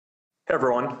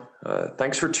Everyone,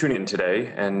 thanks for tuning in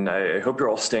today, and I hope you're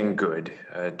all staying good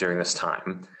during this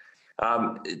time.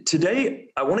 Today,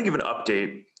 I want to give an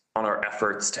update on our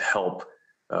efforts to help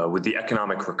with the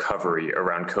economic recovery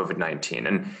around COVID-19.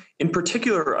 And in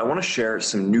particular, I want to share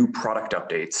some new product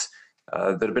updates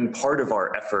that have been part of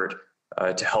our effort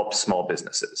to help small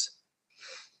businesses.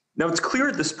 Now, it's clear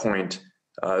at this point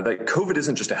that COVID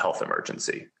isn't just a health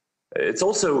emergency. It's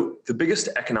also the biggest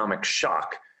economic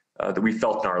shock that we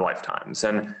felt in our lifetimes.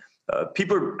 And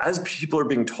as people are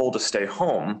being told to stay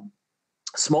home,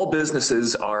 small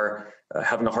businesses are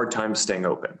having a hard time staying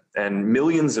open, and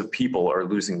millions of people are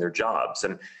losing their jobs.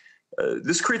 And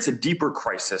this creates a deeper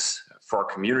crisis for our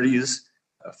communities,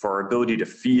 for our ability to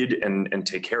feed and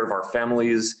take care of our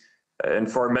families,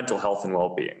 and for our mental health and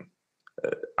well-being.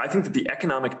 I think that the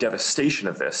economic devastation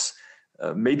of this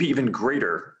may be even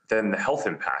greater than the health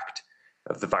impact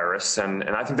of the virus, and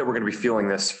I think that we're going to be feeling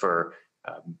this for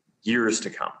years to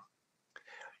come.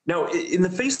 Now, in the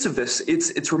face of this,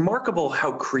 it's remarkable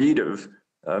how creative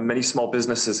many small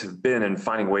businesses have been in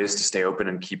finding ways to stay open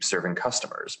and keep serving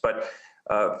customers. But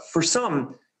for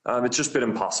some, it's just been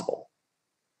impossible.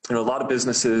 A lot of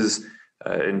businesses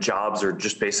and jobs are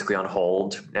just basically on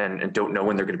hold and don't know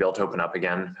when they're going to be able to open up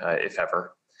again, if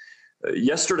ever.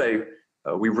 Yesterday,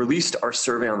 we released our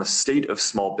survey on the state of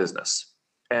small business,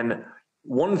 and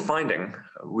one finding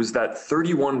was that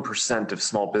 31% of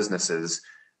small businesses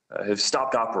have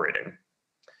stopped operating.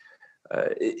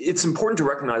 It's important to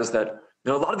recognize that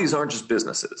a lot of these aren't just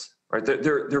businesses, right?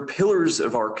 They're pillars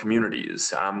of our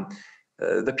communities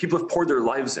that people have poured their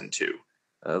lives into,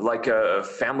 like a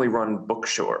family-run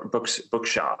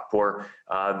bookshop, or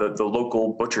the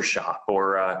local butcher shop,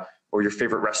 or your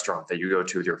favorite restaurant that you go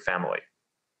to with your family.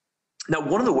 Now,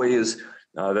 one of the ways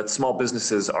that small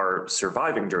businesses are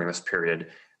surviving during this period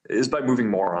is by moving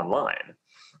more online.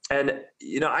 And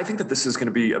I think that this is going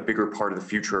to be a bigger part of the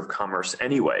future of commerce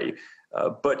anyway,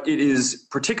 but it is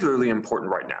particularly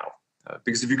important right now,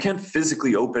 because if you can't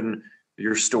physically open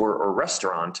your store or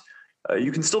restaurant,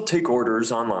 you can still take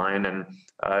orders online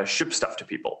and ship stuff to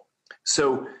people.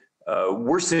 So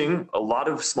we're seeing a lot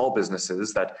of small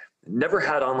businesses that never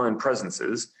had online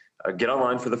presences get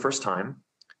online for the first time.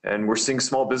 And we're seeing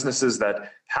small businesses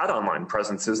that had online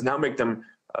presences now make them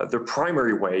their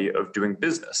primary way of doing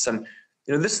business. And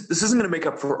this isn't going to make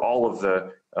up for all of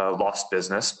the lost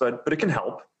business, but it can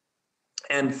help.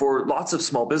 And for lots of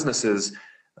small businesses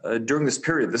during this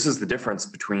period, this is the difference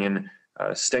between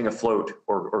staying afloat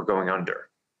or going under.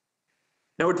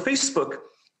 Now at Facebook,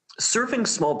 serving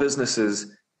small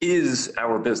businesses is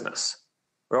our business.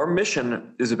 Our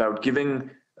mission is about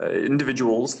giving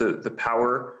individuals the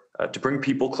power to bring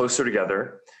people closer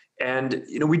together. And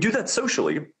we do that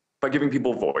socially by giving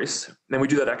people voice. And we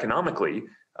do that economically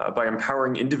by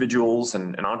empowering individuals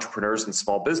and entrepreneurs and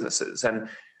small businesses. And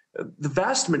the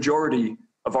vast majority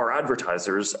of our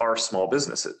advertisers are small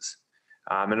businesses.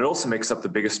 And it also makes up the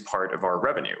biggest part of our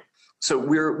revenue. So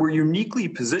we're uniquely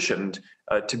positioned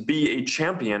to be a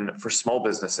champion for small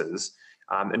businesses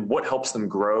and what helps them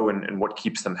grow and what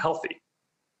keeps them healthy.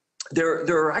 There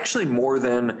are actually more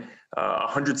than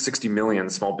 160 million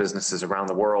small businesses around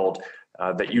the world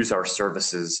that use our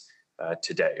services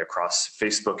today across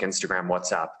Facebook, Instagram,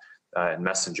 WhatsApp, and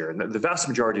Messenger. And the vast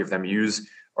majority of them use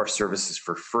our services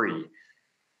for free.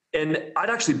 And I'd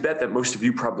actually bet that most of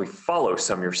you probably follow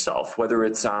some yourself, whether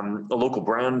it's a local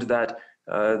brand that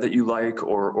you like,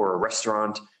 or a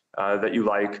restaurant that you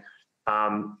like.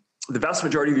 The vast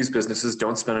majority of these businesses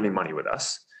don't spend any money with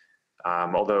us.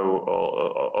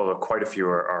 Although quite a few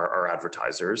are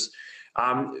advertisers,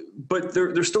 but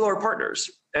they're still our partners.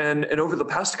 And over the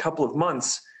past couple of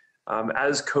months,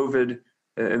 as COVID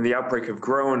and the outbreak have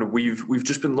grown, we've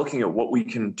just been looking at what we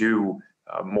can do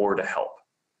more to help.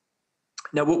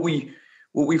 Now, what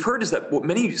we've heard is that what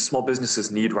many small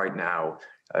businesses need right now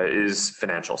is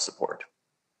financial support.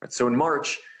 So in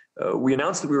March, we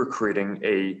announced that we were creating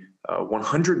a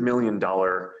 $100 million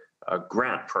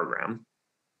grant program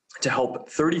to help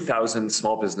 30,000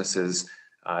 small businesses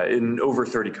in over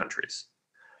 30 countries.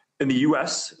 In the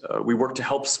US, we work to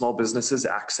help small businesses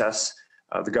access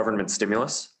the government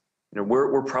stimulus.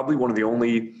 We're probably one of the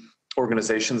only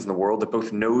organizations in the world that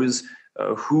both knows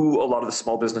who a lot of the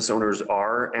small business owners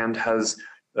are and has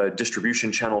a distribution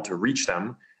channel to reach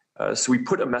them. So we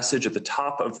put a message at the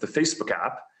top of the Facebook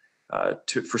app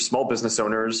for small business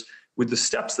owners with the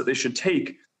steps that they should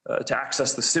take to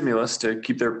access the stimulus to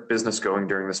keep their business going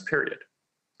during this period.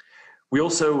 We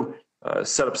also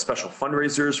set up special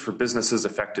fundraisers for businesses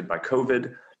affected by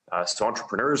COVID, so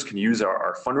entrepreneurs can use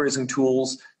our fundraising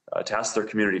tools to ask their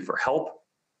community for help.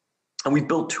 And we've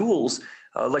built tools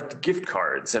like gift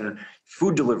cards and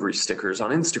food delivery stickers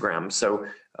on Instagram, so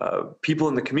people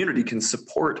in the community can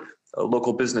support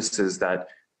local businesses that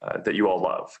you all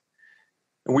love.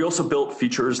 And we also built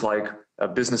features like a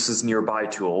Businesses Nearby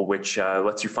tool, which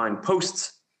lets you find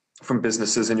posts from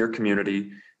businesses in your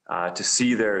community to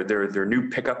see their new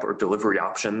pickup or delivery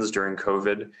options during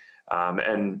COVID,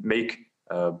 and make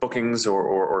bookings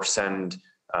or send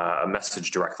a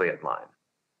message directly at line.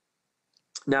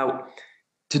 Now,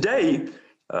 today,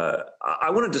 I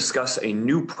want to discuss a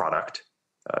new product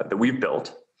that we've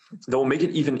built that will make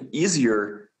it even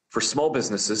easier for small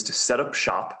businesses to set up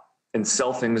shop and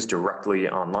sell things directly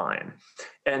online.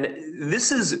 And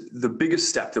this is the biggest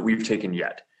step that we've taken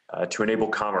yet to enable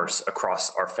commerce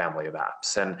across our family of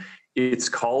apps. And it's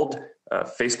called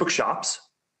Facebook Shops,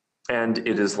 and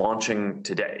it is launching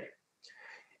today.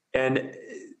 And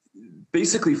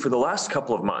basically, for the last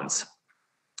couple of months,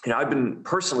 I've been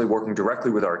personally working directly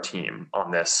with our team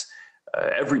on this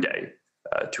every day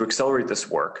to accelerate this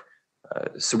work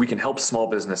so we can help small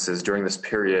businesses during this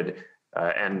period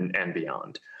and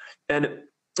beyond. And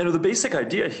the basic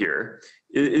idea here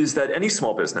is that any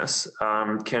small business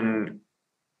can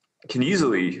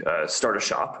easily start a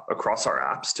shop across our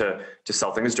apps to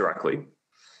sell things directly.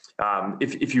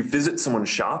 If you visit someone's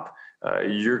shop,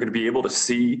 you're going to be able to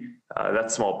see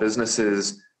that small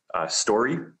business's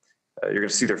story. You're going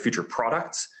to see their future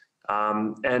products,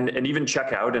 and even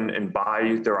check out and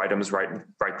buy their items right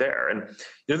there. And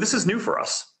this is new for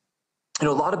us. A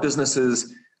lot of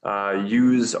businesses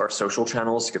use our social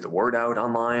channels to get the word out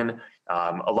online.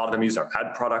 A lot of them use our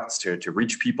ad products to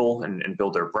reach people and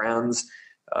build their brands.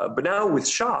 But now with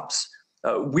Shops,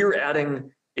 we're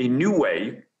adding a new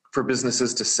way for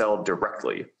businesses to sell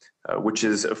directly, which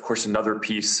is, of course, another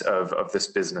piece of this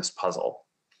business puzzle.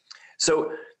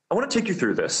 So I want to take you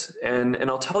through this, and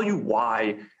I'll tell you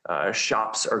why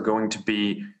Shops are going to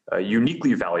be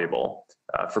uniquely valuable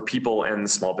for people and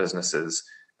small businesses,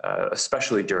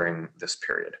 especially during this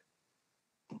period.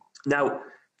 Now,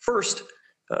 first,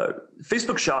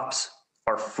 Facebook Shops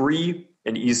are free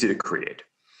and easy to create.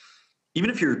 Even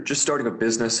if you're just starting a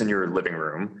business in your living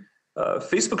room,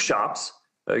 Facebook Shops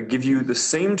give you the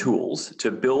same tools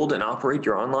to build and operate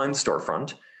your online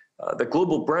storefront that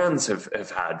global brands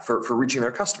have had for reaching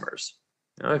their customers.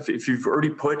 If you've already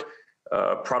put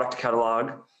a product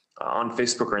catalog on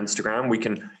Facebook or Instagram, we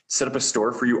can set up a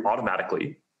store for you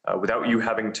automatically without you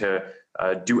having to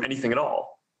do anything at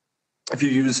all. If you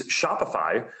use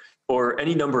Shopify or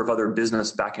any number of other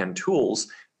business backend tools,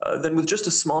 then with just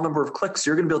a small number of clicks,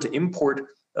 you're going to be able to import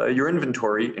your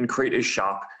inventory and create a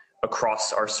shop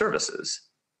across our services.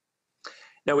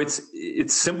 Now,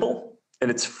 it's simple and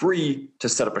it's free to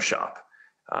set up a shop.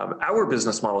 Our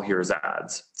business model here is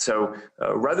ads. So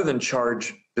rather than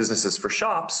charge businesses for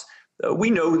shops, we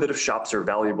know that if shops are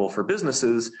valuable for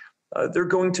businesses, they're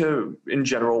going to, in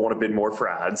general, want to bid more for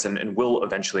ads and will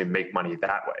eventually make money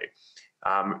that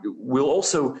way. We'll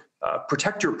also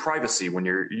protect your privacy when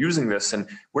you're using this, and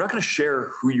we're not going to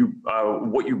share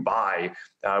what you buy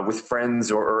with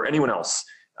friends or anyone else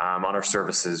on our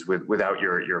services without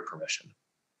your permission.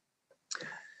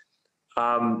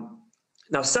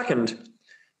 Now, second,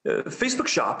 Facebook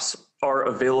Shops are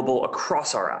available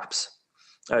across our apps.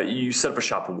 You set up a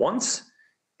shop once,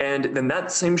 and then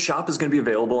that same shop is going to be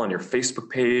available on your Facebook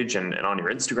page and on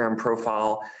your Instagram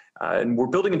profile. And we're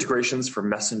building integrations for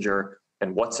Messenger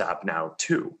and WhatsApp now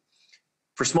too.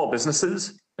 For small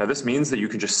businesses, now this means that you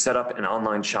can just set up an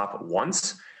online shop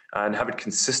once and have it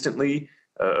consistently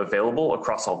available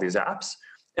across all these apps.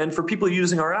 And for people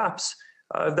using our apps,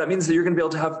 that means that you're going to be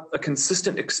able to have a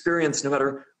consistent experience no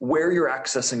matter where you're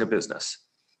accessing a business.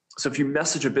 So if you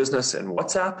message a business in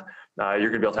WhatsApp, you're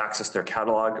going to be able to access their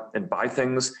catalog and buy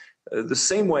things the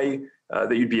same way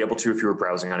that you'd be able to if you were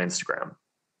browsing on Instagram.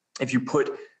 If you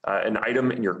put an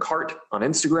item in your cart on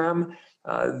Instagram,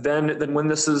 then when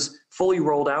this is fully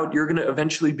rolled out, you're going to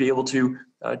eventually be able to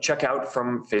check out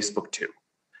from Facebook too.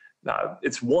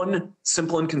 It's one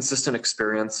simple and consistent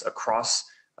experience across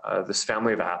this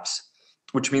family of apps,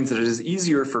 which means that it is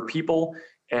easier for people,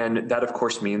 and that of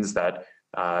course means that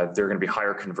there are going to be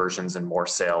higher conversions and more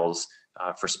sales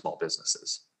for small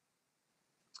businesses.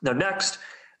 Now next,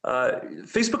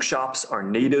 Facebook Shops are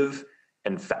native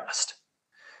and fast.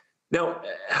 Now,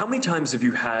 how many times have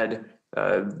you had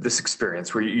this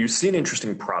experience where you see an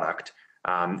interesting product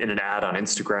in an ad on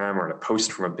Instagram or in a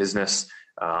post from a business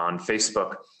on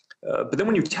Facebook, but then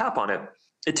when you tap on it,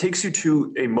 it takes you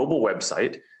to a mobile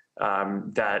website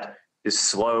that is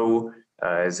slow,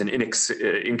 is an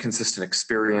inconsistent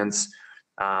experience,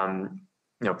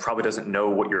 probably doesn't know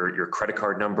what your credit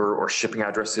card number or shipping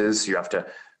address is, so you have to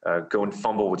go and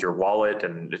fumble with your wallet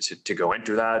and to go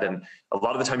enter that. And a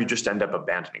lot of the time you just end up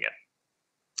abandoning it.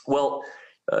 Well,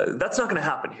 that's not going to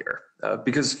happen here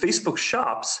because Facebook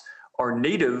Shops are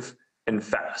native and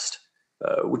fast,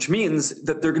 which means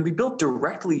that they're going to be built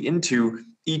directly into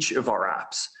each of our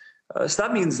apps. So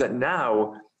that means that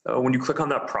now when you click on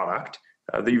that product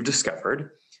that you've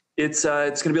discovered, it's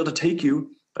going to be able to take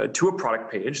you to a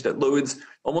product page that loads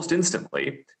almost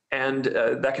instantly, and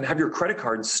that can have your credit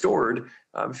card stored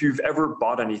if you've ever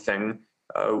bought anything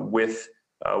with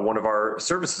one of our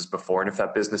services before, and if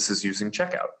that business is using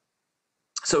checkout.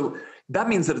 So that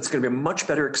means that it's going to be a much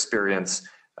better experience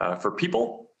for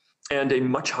people and a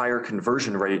much higher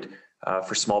conversion rate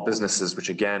for small businesses, which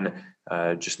again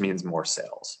just means more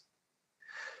sales.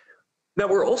 Now,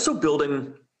 we're also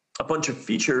building a bunch of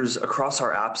features across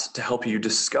our apps to help you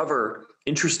discover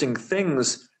interesting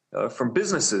things from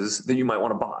businesses that you might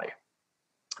want to buy.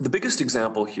 The biggest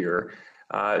example here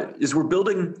is we're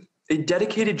building a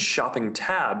dedicated shopping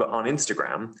tab on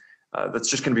Instagram that's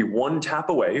just going to be one tap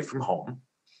away from home.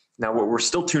 Now, we're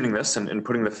still tuning this and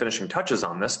putting the finishing touches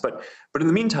on this, but in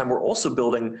the meantime, we're also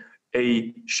building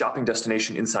a shopping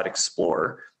destination inside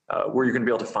Explorer where you're going to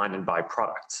be able to find and buy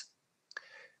products.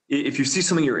 If you see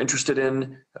something you're interested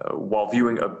in while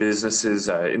viewing a business's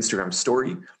Instagram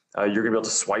story, you're going to be able to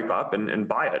swipe up and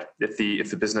buy it if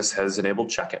the business has enabled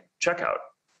checkout.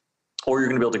 Or you're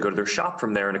going to be able to go to their shop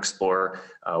from there and explore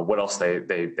what else they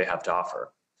have to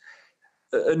offer.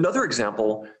 Another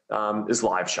example is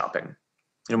live shopping.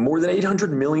 More than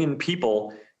 800 million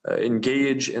people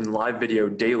engage in live video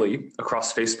daily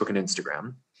across Facebook and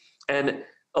Instagram. And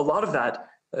a lot of that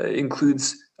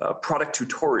includes product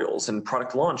tutorials and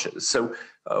product launches. So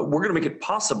we're going to make it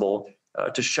possible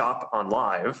to shop on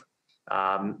live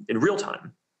in real time.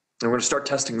 And we're going to start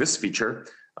testing this feature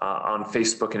on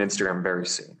Facebook and Instagram very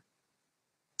soon.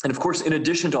 And of course, in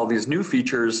addition to all these new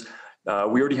features,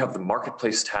 we already have the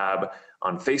Marketplace tab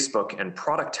on Facebook and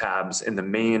product tabs in the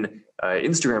main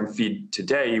Instagram feed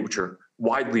today, which are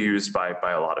widely used by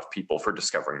a lot of people for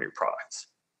discovering new products.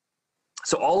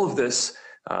 So all of this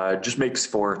just makes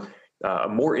for a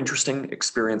more interesting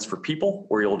experience for people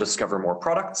where you'll discover more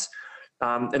products.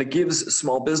 And it gives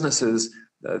small businesses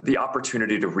the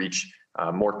opportunity to reach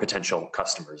more potential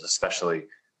customers, especially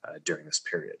during this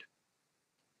period.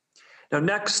 Now,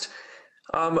 next,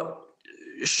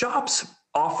 shops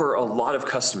offer a lot of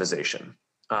customization.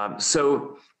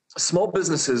 So small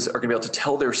businesses are going to be able to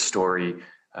tell their story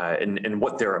and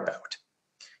what they're about.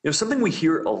 Something we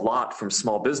hear a lot from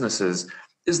small businesses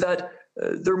is that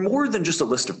they're more than just a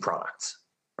list of products,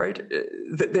 right?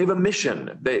 They have a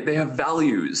mission, they have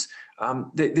values,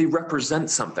 they represent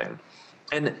something.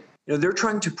 And they're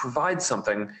trying to provide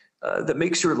something that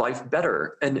makes your life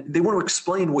better. And they want to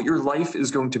explain what your life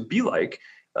is going to be like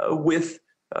with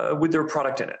their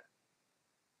product in it.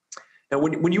 Now,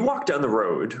 when you walk down the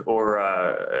road, or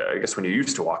I guess when you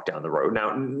used to walk down the road,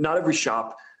 now not every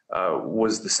shop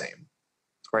was the same,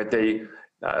 right? They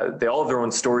all have their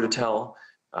own story to tell.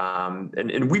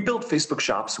 And we built Facebook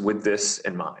Shops with this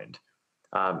in mind.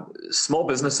 Small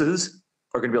businesses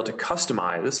are going to be able to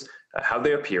customize how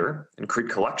they appear and create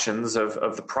collections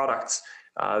of the products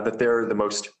that they're the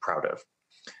most proud of.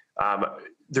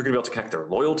 They're going to be able to connect their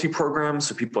loyalty programs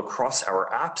so people across our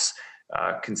apps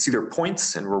can see their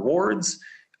points and rewards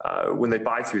when they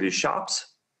buy through these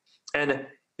shops. And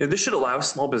this should allow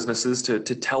small businesses to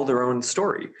tell their own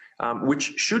story,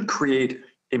 which should create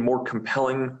a more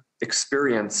compelling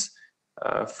experience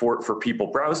for people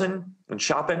browsing and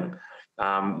shopping.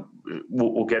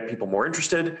 We'll get people more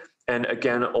interested, and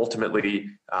again, ultimately,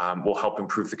 will help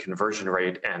improve the conversion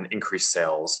rate and increase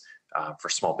sales for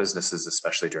small businesses,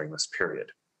 especially during this period.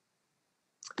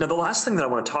 Now, the last thing that I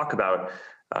want to talk about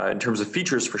in terms of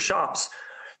features for shops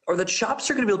are that shops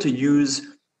are going to be able to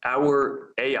use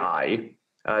our AI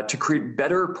to create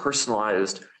better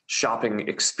personalized shopping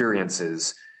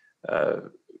experiences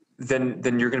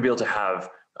than you're going to be able to have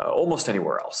almost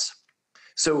anywhere else.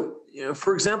 So,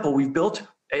 for example, we've built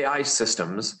AI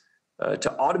systems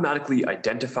to automatically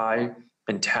identify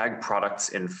and tag products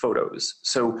in photos.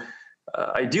 So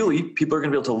ideally, people are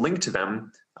going to be able to link to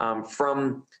them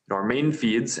from our main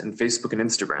feeds in Facebook and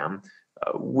Instagram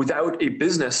without a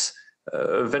business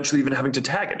eventually even having to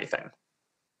tag anything.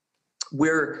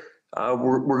 We're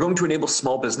going to enable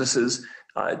small businesses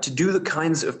to do the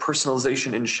kinds of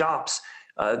personalization in shops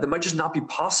that might just not be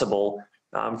possible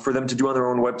for them to do on their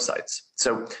own websites.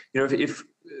 So, if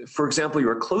for example,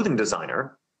 you're a clothing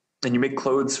designer and you make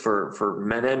clothes for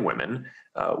men and women,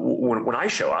 when I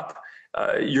show up,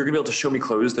 you're going to be able to show me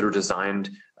clothes that are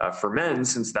designed for men,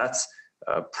 since that's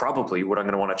probably what I'm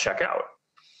going to want to check out.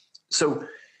 So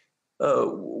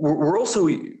we're also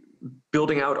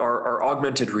building out our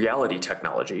augmented reality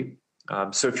technology.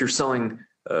 So if you're selling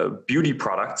beauty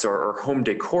products or home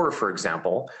decor, for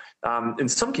example, in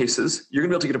some cases, you're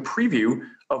gonna be able to get a preview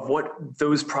of what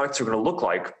those products are gonna look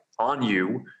like on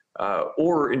you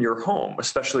or in your home,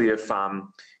 especially if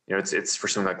it's for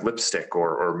something like lipstick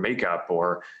or makeup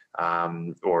or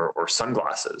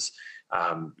sunglasses.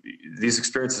 These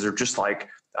experiences are just like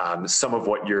some of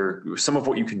what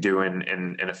you can do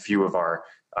in a few of our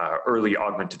early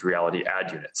augmented reality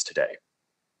ad units today.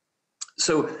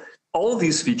 So all of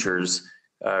these features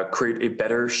create a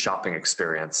better shopping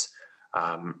experience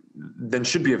than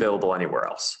should be available anywhere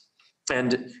else.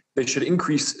 And they should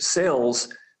increase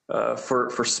sales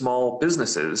for small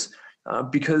businesses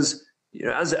because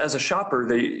as a shopper,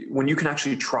 when you can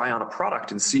actually try on a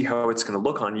product and see how it's going to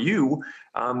look on you,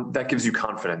 that gives you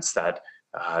confidence that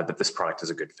this product is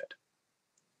a good fit.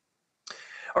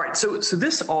 All right, so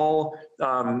this all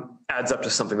adds up to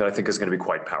something that I think is going to be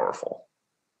quite powerful.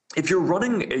 If you're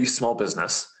running a small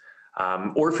business,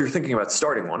 or if you're thinking about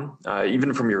starting one,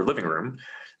 even from your living room,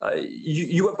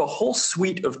 you have a whole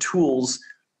suite of tools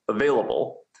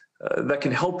available that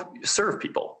can help serve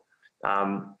people.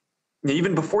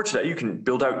 Even before today, you can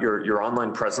build out your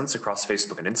online presence across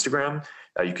Facebook and Instagram.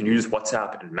 You can use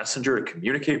WhatsApp and Messenger to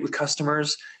communicate with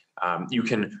customers. You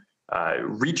can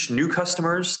reach new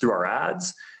customers through our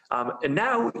ads. And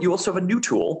now you also have a new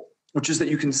tool, which is that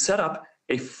you can set up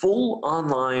a full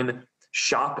online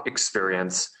shop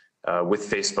experience with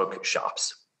Facebook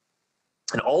Shops.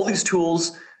 And all these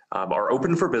tools are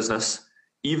open for business,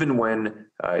 even when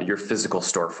your physical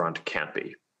storefront can't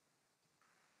be.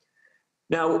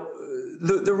 Now,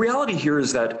 the reality here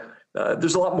is that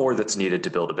there's a lot more that's needed to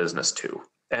build a business too.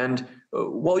 And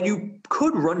while you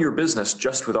could run your business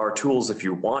just with our tools if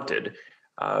you wanted,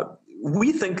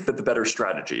 we think that the better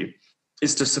strategy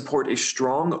is to support a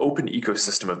strong open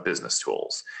ecosystem of business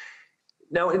tools.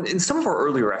 Now, in some of our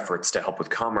earlier efforts to help with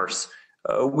commerce,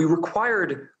 we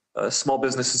required small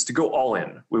businesses to go all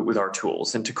in with our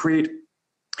tools and to create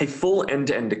a full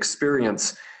end-to-end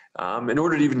experience in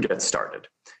order to even get started.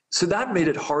 So that made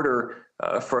it harder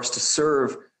for us to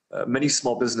serve many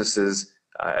small businesses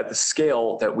at the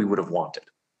scale that we would have wanted.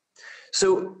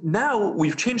 So now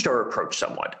we've changed our approach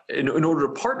somewhat in order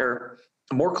to partner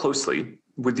more closely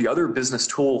with the other business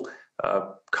tool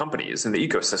companies in the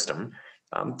ecosystem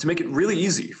to make it really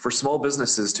easy for small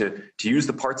businesses to use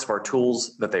the parts of our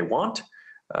tools that they want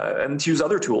and to use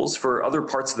other tools for other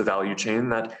parts of the value chain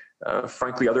that,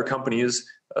 frankly, other companies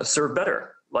serve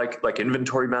better, like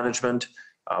inventory management,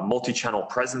 multi-channel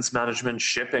presence management,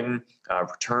 shipping,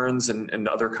 returns, and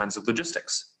other kinds of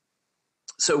logistics.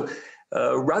 So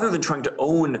rather than trying to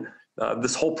own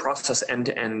this whole process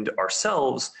end-to-end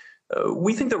ourselves,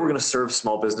 we think that we're going to serve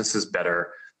small businesses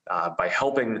better by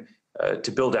helping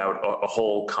to build out a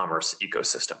whole commerce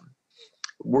ecosystem.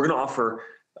 We're going to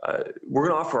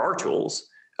offer our tools,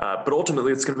 but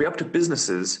ultimately it's going to be up to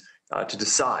businesses to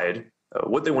decide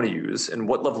what they want to use and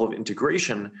what level of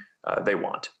integration they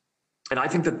want. And I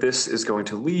think that this is going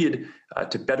to lead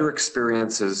to better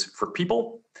experiences for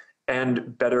people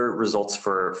and better results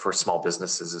for small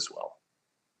businesses as well.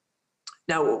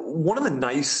 Now, one of the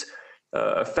nice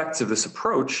effects of this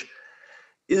approach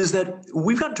is that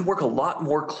we've gotten to work a lot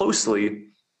more closely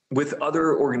with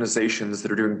other organizations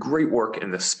that are doing great work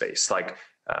in this space, like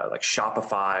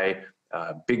Shopify,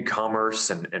 BigCommerce,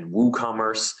 and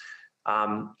WooCommerce.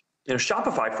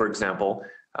 Shopify, for example,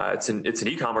 it's an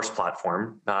e-commerce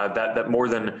platform that more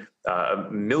than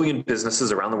 1 million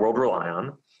businesses around the world rely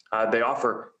on. They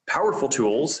offer powerful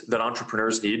tools that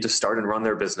entrepreneurs need to start and run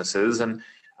their businesses, and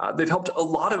they've helped a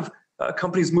lot of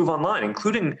companies move online,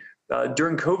 including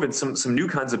during COVID, some new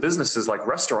kinds of businesses like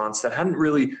restaurants that hadn't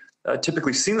really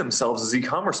typically seen themselves as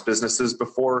e-commerce businesses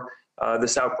before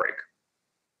this outbreak.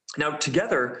 Now,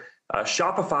 together,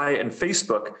 Shopify and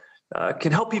Facebook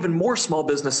can help even more small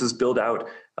businesses build out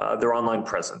their online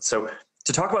presence. So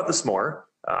to talk about this more,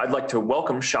 I'd like to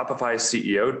welcome Shopify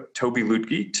CEO Tobi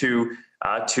Lütke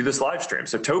to this live stream.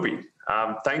 So Tobi,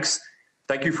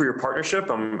 thank you for your partnership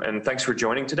and thanks for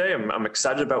joining today. I'm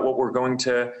excited about what we're going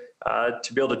to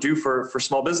be able to do for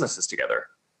small businesses together.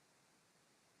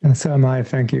 And so am I.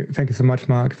 Thank you. Thank you so much,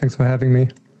 Mark. Thanks for having me.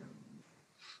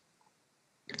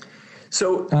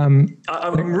 So I'm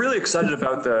really excited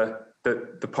about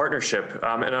the partnership,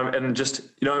 and just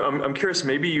I'm curious.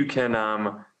 Maybe you can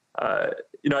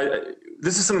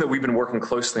this is something that we've been working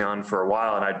closely on for a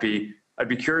while, and I'd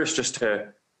be curious just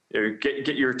to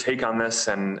get your take on this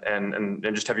and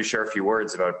just have you share a few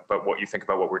words about what you think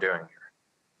about what we're doing here.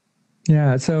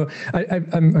 Yeah, so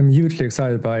I'm hugely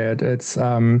excited by it. It's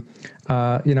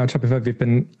Shopify. We've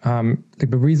been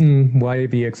the reason why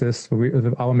we exist.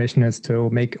 Our mission is to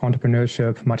make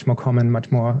entrepreneurship much more common,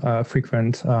 much more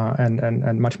frequent,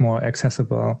 and much more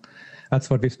accessible. That's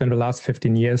what we've spent the last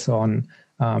 15 years on,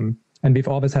 and we've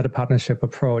always had a partnership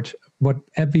approach. What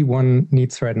everyone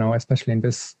needs right now, especially in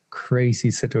this crazy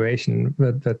situation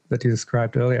that you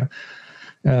described earlier,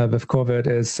 with COVID,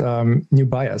 is new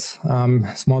buyers.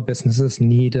 Small businesses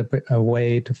need a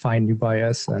way to find new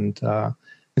buyers, and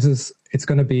it's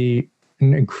going to be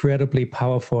an incredibly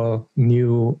powerful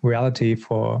new reality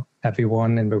for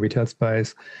everyone in the retail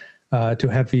space to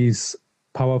have these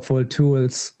powerful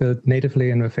tools built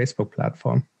natively in the Facebook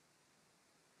platform.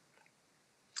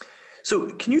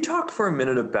 So, can you talk for a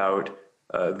minute about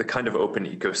the kind of open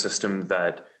ecosystem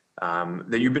that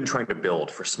you've been trying to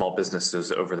build for small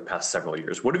businesses over the past several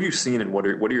years? What have you seen, and what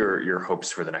are your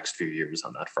hopes for the next few years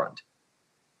on that front?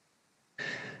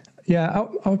 Yeah,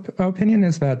 our opinion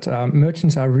is that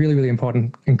merchants are a really, really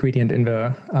important ingredient in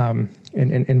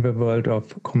the world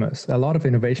of commerce. A lot of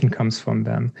innovation comes from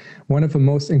them. One of the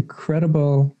most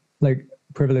incredible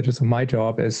privileges of my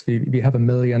job is we have 1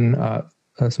 million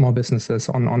small businesses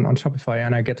on Shopify,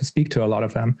 and I get to speak to a lot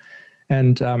of them.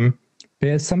 And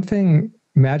there's something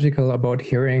magical about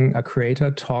hearing a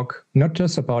creator talk not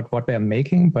just about what they're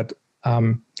making, but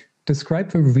describe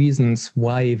the reasons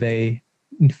why they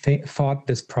thought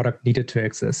this product needed to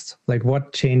exist, like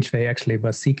what change they actually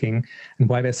were seeking and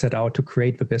why they set out to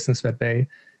create the business that they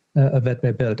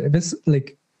built. This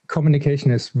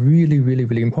communication is really, really,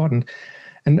 really important.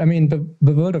 And I mean,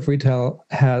 the world of retail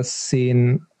has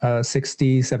seen a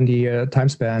 60, 70-year time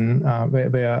span where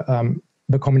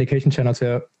the communication channels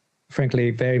were frankly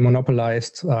very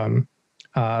monopolized from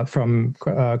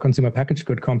consumer packaged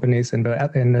good companies in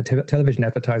the television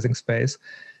advertising space.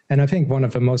 And I think one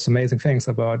of the most amazing things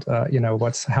about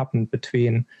what's happened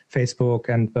between Facebook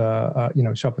and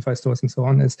Shopify stores and so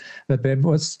on is that there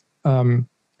was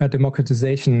a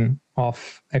democratization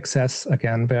of access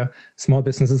again, where small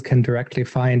businesses can directly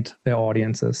find their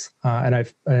audiences, and I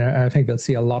think we'll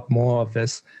see a lot more of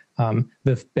this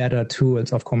with better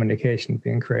tools of communication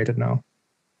being created now.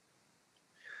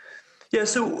 Yeah.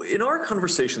 So in our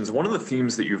conversations, one of the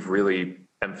themes that you've really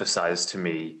emphasized to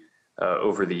me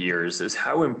over the years is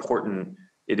how important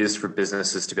it is for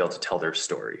businesses to be able to tell their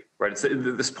story, right? It's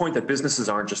this point that businesses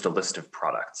aren't just a list of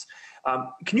products.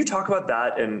 Can you talk about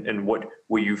that and what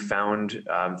you found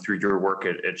through your work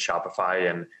at Shopify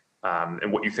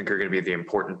and what you think are going to be the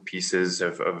important pieces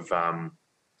of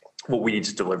what we need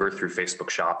to deliver through Facebook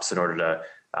Shops in order to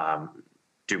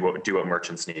do what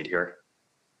merchants need here?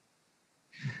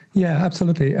 Yeah,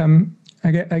 absolutely.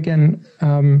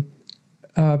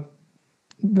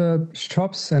 The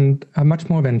shops are much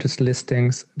more than just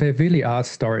listings. They really are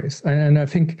stories. And I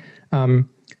think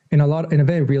in a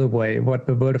very real way, what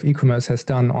the world of e-commerce has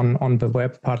done on the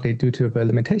web, partly due to the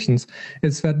limitations,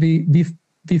 is that we've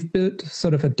built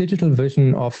sort of a digital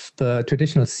version of the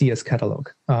traditional CS catalog,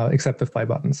 except with buy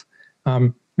buttons,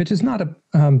 which is not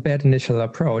a bad initial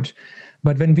approach.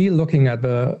 But when we're looking at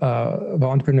the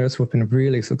entrepreneurs who have been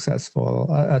really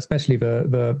successful, especially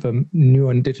the new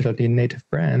and digitally native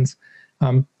brands,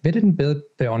 they didn't build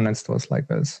their online stores like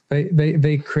this.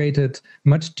 They created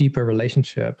much deeper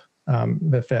relationship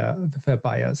with their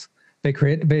buyers.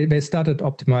 They started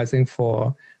optimizing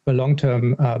for the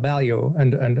long-term value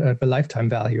and the lifetime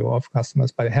value of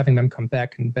customers by having them come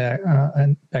back and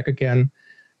back again,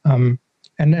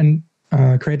 and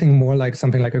creating more like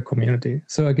something like a community.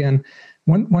 So again,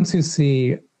 once you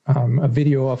see a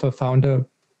video of a founder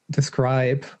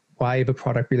describe why the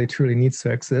product really truly needs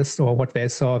to exist, or what they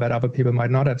saw that other people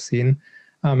might not have seen,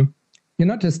 you're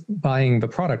not just buying the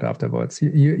product afterwards.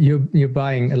 You're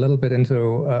buying a little bit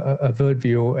into a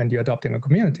worldview, and you're adopting a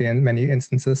community in many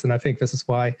instances. And I think this is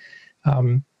why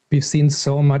we've seen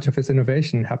so much of this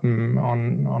innovation happen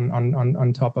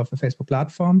on top of the Facebook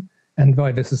platform, and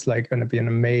why this is going to be an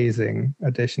amazing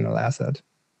additional asset.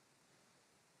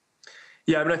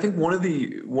 Yeah, I mean, I think one of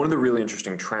the really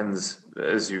interesting trends,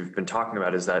 as you've been talking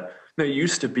about, is that it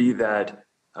used to be that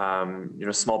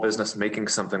small business making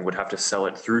something would have to sell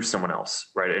it through someone else,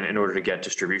 right, in order to get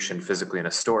distribution physically in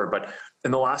a store. But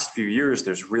in the last few years,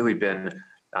 there's really been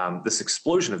this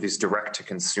explosion of these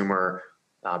direct-to-consumer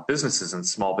businesses and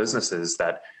small businesses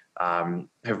that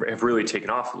have really taken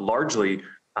off. Largely,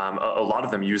 a lot of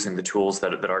them using the tools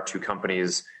that our two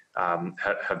companies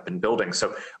have been building.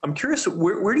 So I'm curious,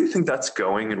 where do you think that's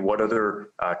going, and what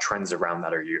other trends around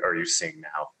that are you seeing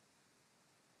now?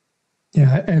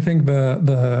 Yeah, I think the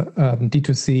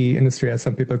D2C industry, as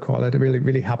some people call it,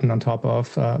 really happened on top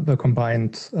of the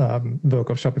combined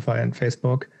work of Shopify and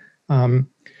Facebook.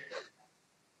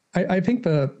 I think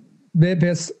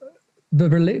there's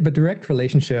the direct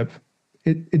relationship.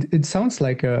 It sounds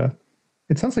like a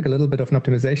little bit of an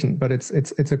optimization, but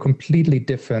it's a completely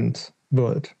different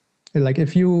world. Like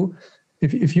if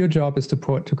your job is to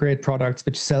create products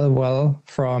which sell well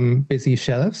from busy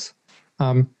shelves,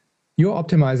 you're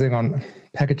optimizing on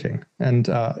packaging and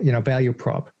value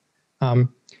prop.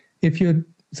 If your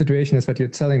situation is that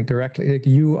you're selling directly, like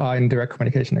you are in direct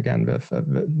communication again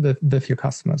with your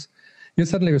customers, you're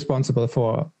suddenly responsible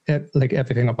for like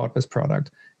everything about this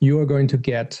product. You are going to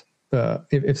get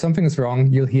if something is wrong,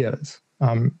 you'll hear it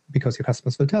because your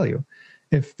customers will tell you.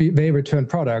 If they return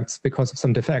products because of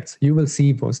some defects, you will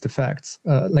see those defects.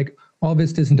 Like all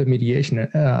this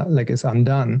disintermediation is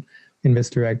undone in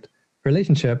this direct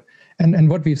relationship. And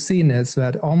what we've seen is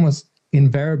that almost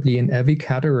invariably in every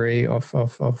category of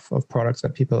products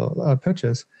that people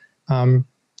purchase,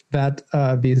 that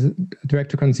these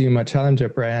direct-to-consumer challenger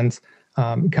brands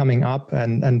coming up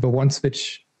and the ones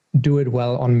which do it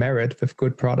well on merit with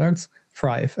good products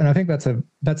thrive. And I think that's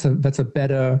a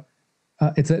better.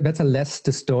 That's a less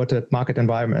distorted market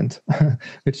environment,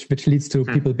 which leads to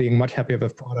people being much happier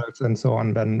with products and so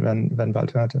on than the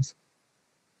alternatives.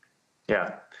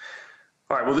 Yeah.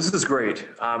 All right. Well, this is great.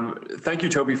 Thank you,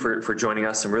 Toby, for joining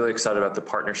us. I'm really excited about the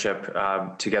partnership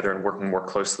together and working more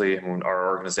closely. I mean, our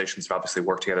organizations have obviously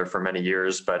worked together for many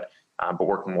years, but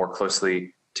working more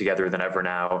closely together than ever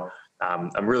now.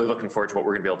 I'm really looking forward to what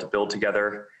we're going to be able to build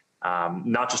together.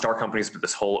 Not just our companies, but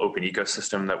this whole open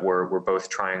ecosystem that we're both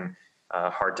trying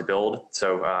hard to build.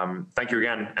 So thank you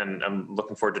again, and I'm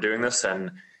looking forward to doing this.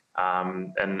 And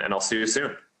I'll see you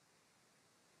soon.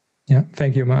 Yeah.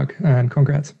 Thank you, Mark, and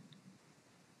congrats.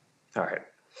 All right.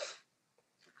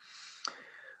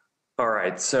 All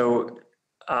right. So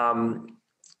I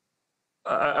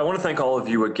want to thank all of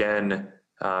you again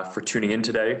for tuning in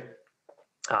today.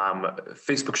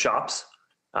 Facebook Shops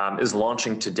is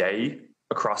launching today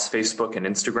across Facebook and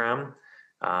Instagram.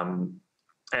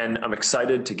 And I'm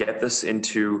excited to get this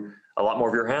into a lot more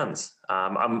of your hands.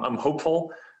 I'm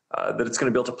hopeful that it's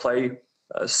going to be able to play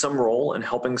some role in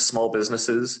helping small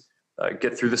businesses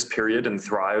get through this period and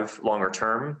thrive longer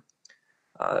term.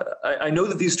 I know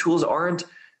that these tools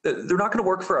they're not going to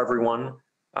work for everyone,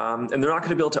 and they're not going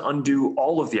to be able to undo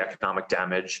all of the economic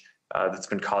damage that's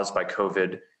been caused by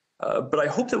COVID. But I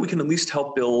hope that we can at least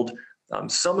help build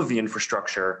some of the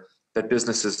infrastructure that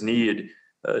businesses need,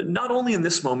 not only in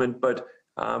this moment, but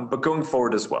going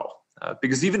forward as well.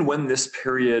 Because even when this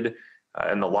period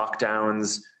and the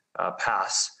lockdowns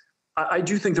pass, I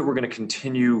do think that we're going to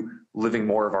continue living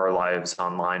more of our lives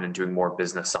online and doing more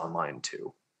business online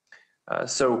too.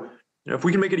 So if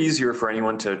we can make it easier for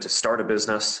anyone to start a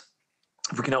business,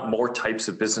 if we can help more types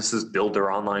of businesses build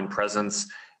their online presence,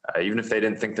 even if they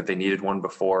didn't think that they needed one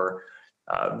before,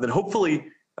 then hopefully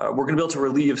we're going to be able to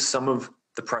relieve some of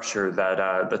the pressure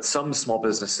that some small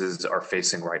businesses are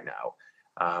facing right now,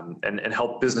 and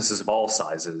help businesses of all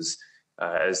sizes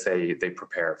as they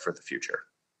prepare for the future.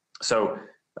 So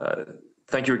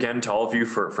thank you again to all of you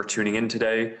for tuning in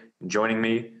today and joining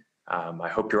me. I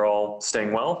hope you're all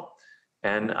staying well,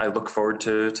 and I look forward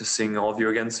to seeing all of you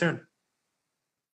again soon.